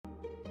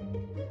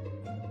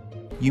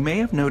You may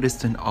have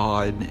noticed an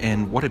odd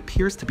and what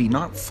appears to be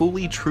not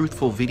fully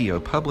truthful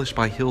video published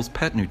by Hill's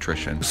Pet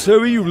Nutrition.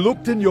 So you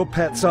looked in your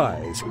pet's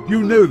eyes.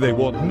 You know they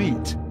want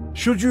meat.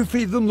 Should you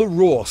feed them the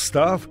raw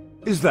stuff?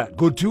 Is that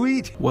good to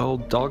eat? Well,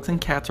 dogs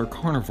and cats are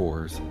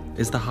carnivores.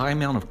 Is the high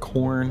amount of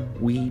corn,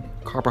 wheat,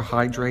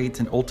 carbohydrates,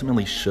 and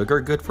ultimately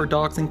sugar good for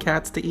dogs and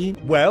cats to eat?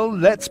 Well,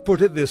 let's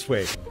put it this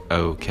way.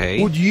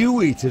 Okay. Would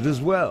you eat it as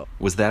well?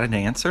 Was that an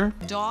answer?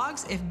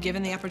 Dogs, if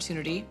given the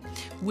opportunity,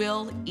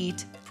 will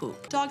eat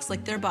poop. Dogs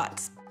lick their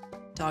butts.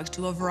 Dogs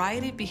do a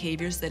variety of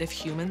behaviors that if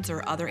humans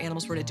or other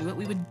animals were to do it,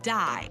 we would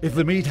die. If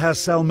the meat has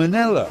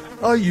salmonella,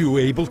 are you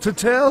able to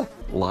tell?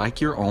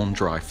 Like your own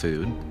dry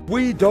food.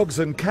 We dogs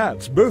and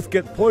cats both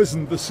get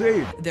poisoned the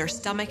same. Their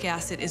stomach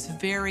acid is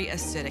very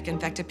acidic, in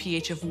fact a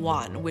pH of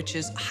 1, which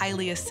is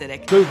highly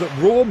acidic. So that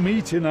raw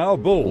meat in our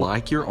bowl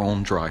Like your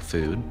own dry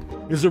food.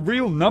 is a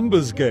real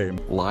numbers game.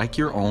 Like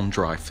your own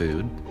dry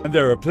food. And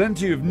there are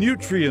plenty of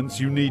nutrients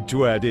you need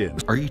to add in.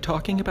 Are you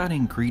talking about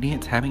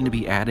ingredients having to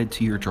be added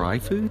to your dry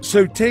food?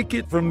 So take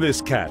it from this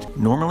cat.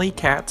 Normally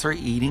cats are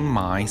eating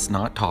mice,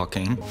 not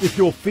talking. If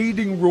you're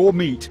feeding raw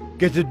meat,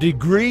 get a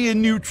degree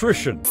in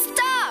nutrition.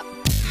 Stop!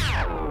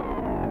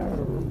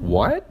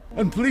 What?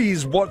 And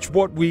please watch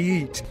what we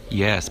eat.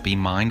 Yes, be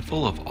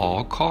mindful of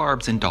all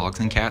carbs in dogs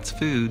and cats'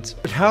 foods.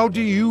 But how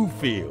do you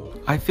feel?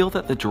 I feel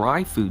that the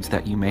dry foods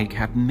that you make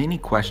have many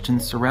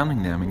questions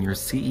surrounding them, and your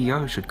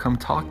CEO should come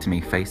talk to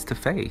me face to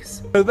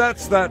face. So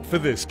that's that for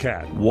this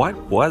cat. What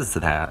was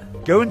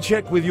that? Go and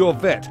check with your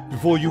vet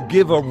before you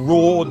give a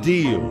raw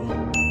deal.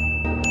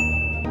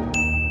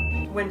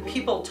 When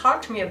people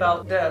talk to me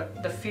about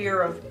the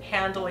fear of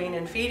handling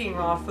and feeding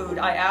raw food,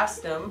 I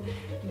ask them,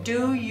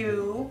 do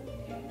you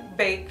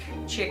bake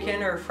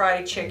chicken or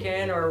fry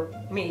chicken or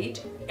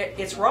meat?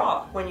 It's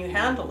raw when you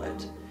handle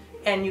it,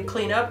 and you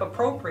clean up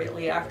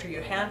appropriately after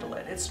you handle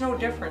it. It's no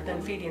different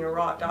than feeding a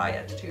raw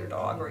diet to your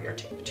dog or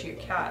to your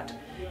cat.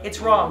 It's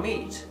raw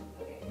meat.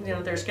 You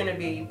know, there's going to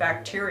be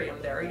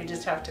bacterium there. You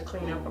just have to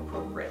clean up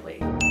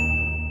appropriately.